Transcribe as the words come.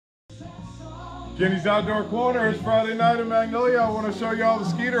Kenny's Outdoor Corner. It's Friday night in Magnolia. I want to show y'all the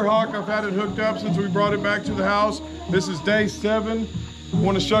Skeeter hawk. I've had it hooked up since we brought it back to the house. This is day 7. I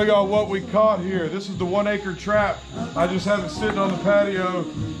want to show y'all what we caught here. This is the 1 acre trap. I just have it sitting on the patio.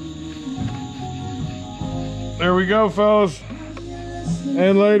 There we go, fellas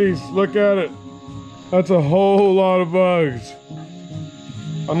and ladies. Look at it. That's a whole lot of bugs.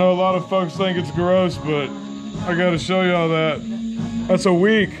 I know a lot of folks think it's gross, but I got to show y'all that. That's a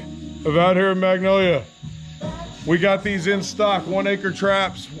week of out here in Magnolia. We got these in stock, 1 acre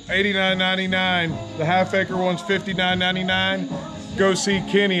traps, $89.99. The half acre one's $59.99. Go see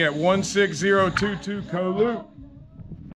Kenny at 16022 Coluke.